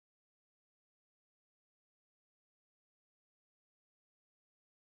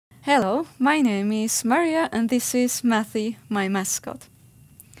Hello, my name is Maria and this is Mathy, my mascot.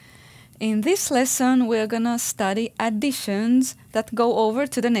 In this lesson we're gonna study additions that go over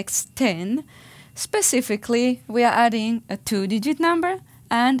to the next 10. Specifically, we are adding a 2-digit number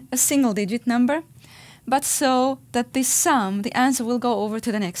and a single-digit number, but so that this sum, the answer will go over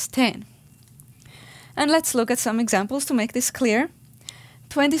to the next 10. And let's look at some examples to make this clear.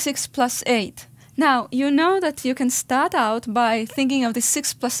 26 plus 8. Now, you know that you can start out by thinking of the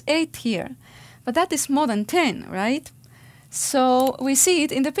 6 plus 8 here, but that is more than 10, right? So we see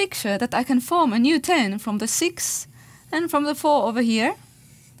it in the picture that I can form a new 10 from the 6 and from the 4 over here.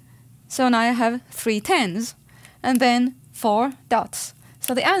 So now I have 3 tens and then 4 dots.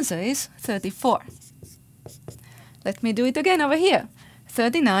 So the answer is 34. Let me do it again over here.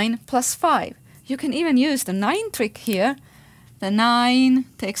 39 plus 5. You can even use the 9 trick here. The 9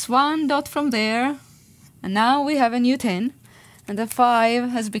 takes 1 dot from there, and now we have a new 10, and the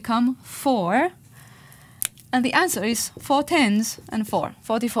 5 has become 4, and the answer is 4 tens and 4,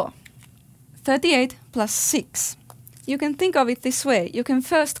 44. 38 plus 6. You can think of it this way. You can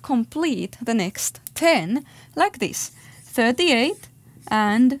first complete the next 10 like this. 38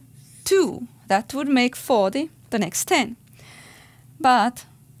 and 2. That would make 40, the next 10. But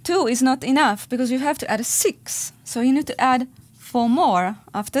 2 is not enough because you have to add a 6, so you need to add 4 more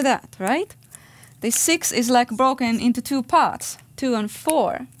after that, right? This 6 is like broken into 2 parts, 2 and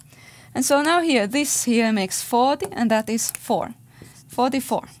 4. And so now here, this here makes 40, and that is 4.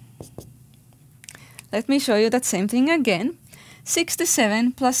 44. Let me show you that same thing again.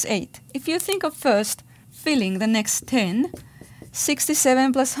 67 plus 8. If you think of first filling the next 10,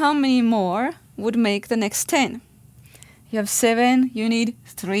 67 plus how many more would make the next 10? You have 7, you need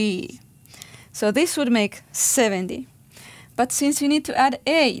 3. So this would make 70. But since you need to add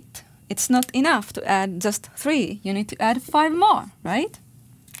 8, it's not enough to add just 3. You need to add 5 more, right?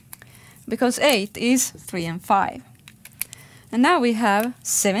 Because 8 is 3 and 5. And now we have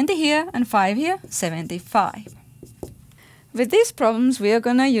 70 here and 5 here, 75. With these problems, we are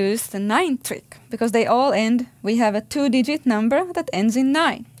going to use the 9 trick, because they all end, we have a 2-digit number that ends in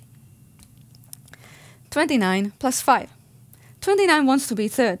 9. 29 plus 5. 29 wants to be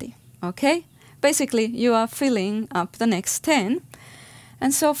 30, okay? Basically, you are filling up the next 10,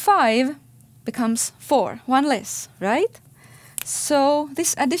 and so 5 becomes 4, 1 less, right? So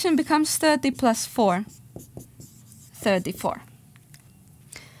this addition becomes 30 plus 4, 34.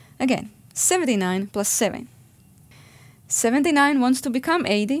 Again, 79 plus 7. 79 wants to become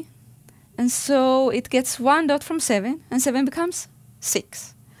 80, and so it gets 1 dot from 7, and 7 becomes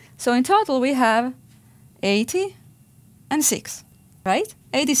 6. So in total we have 80 and 6, right?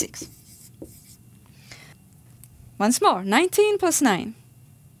 86. Once more, 19 plus 9.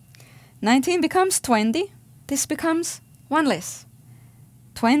 19 becomes 20. This becomes 1 less.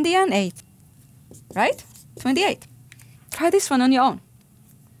 20 and 8. Right? 28. Try this one on your own.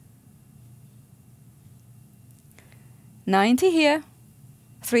 90 here,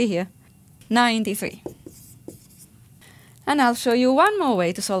 3 here, 93. And I'll show you one more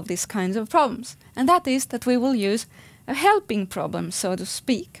way to solve these kinds of problems. And that is that we will use a helping problem, so to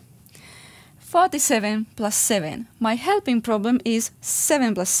speak. 47 plus 7. My helping problem is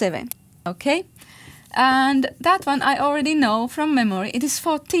 7 plus 7. Okay? And that one I already know from memory. It is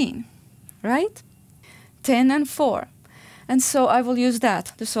 14. Right? 10 and 4. And so I will use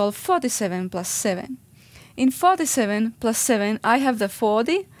that to solve 47 plus 7. In 47 plus 7, I have the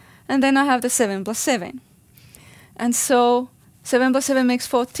 40, and then I have the 7 plus 7. And so 7 plus 7 makes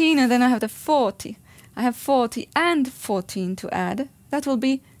 14, and then I have the 40. I have 40 and 14 to add. That will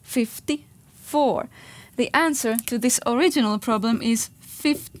be 54. The answer to this original problem is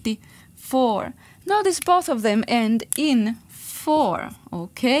 54. Notice both of them end in 4,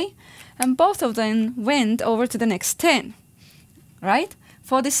 okay? And both of them went over to the next 10, right?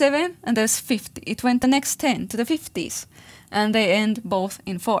 47 and there's 50. It went the next 10 to the 50s, and they end both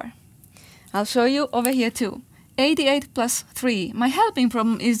in 4. I'll show you over here too. 88 plus 3. My helping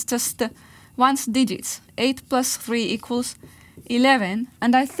problem is just one's digits. 8 plus 3 equals 11,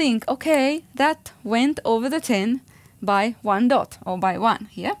 and I think, okay, that went over the 10 by 1 dot, or by 1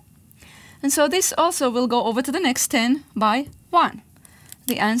 here. And so this also will go over to the next 10 by 1.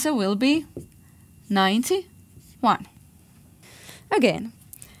 The answer will be 91. Again,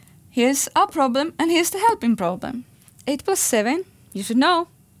 here's our problem, and here's the helping problem. 8 plus 7, you should know.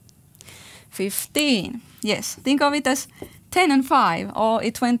 15. Yes, think of it as 10 and 5, or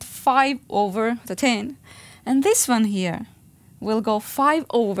it went 5 over the 10. And this one here will go 5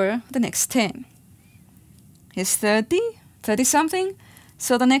 over the next 10. Here's 30, 30-something,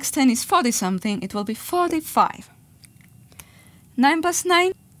 so the next 10 is 40-something, it will be 45. 9 plus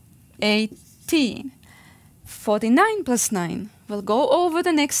 9, 18. 49 plus 9 will go over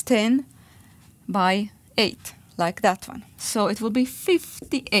the next 10 by 8, like that one. So it will be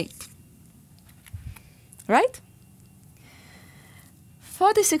 58. Right?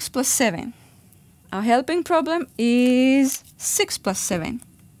 46 plus 7. Our helping problem is 6 plus 7,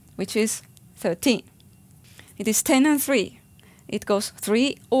 which is 13. It is 10 and 3. It goes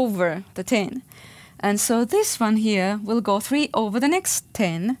 3 over the 10. And so this one here will go 3 over the next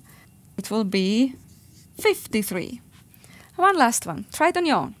 10. It will be 53. One last one. Try it on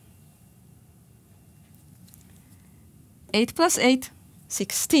your own. 8 plus 8,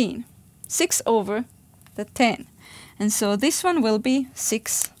 16. 6 over the 10. And so this one will be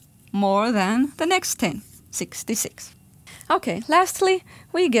 6 more than the next 10, 66. Okay, lastly,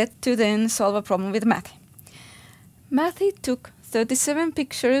 we get to then solve a problem with Matthew. Matthew took 37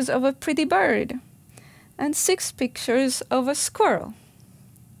 pictures of a pretty bird and 6 pictures of a squirrel.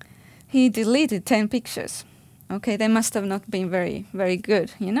 He deleted 10 pictures. Okay, they must have not been very, very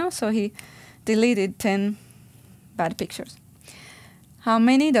good, you know, so he deleted 10 bad pictures. How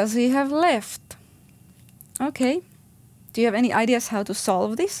many does he have left? Okay, do you have any ideas how to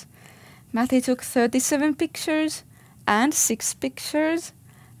solve this? Matthew took 37 pictures and 6 pictures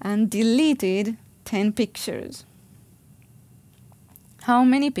and deleted 10 pictures. How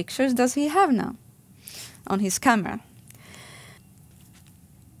many pictures does he have now on his camera?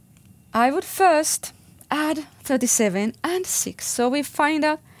 I would first add 37 and 6, so we find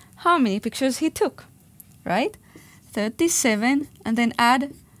out how many pictures he took, right? 37 and then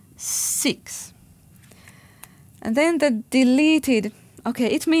add 6. And then the deleted, okay,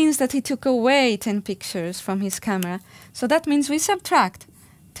 it means that he took away 10 pictures from his camera. So that means we subtract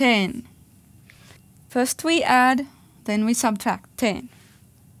 10. First we add, then we subtract 10.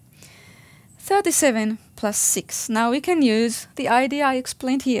 37 plus 6. Now we can use the idea I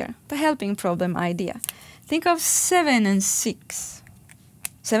explained here, the helping problem idea. Think of 7 and 6.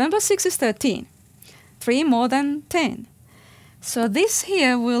 7 plus 6 is 13. 3 more than 10. So this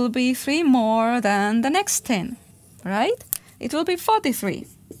here will be 3 more than the next 10, right? It will be 43.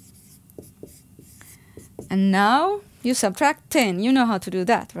 And now you subtract 10. You know how to do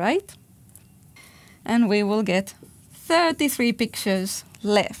that, right? And we will get 33 pictures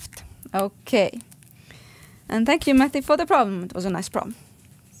left. Okay. And thank you, Matthew, for the problem. It was a nice problem.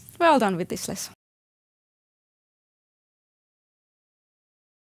 Well done with this lesson.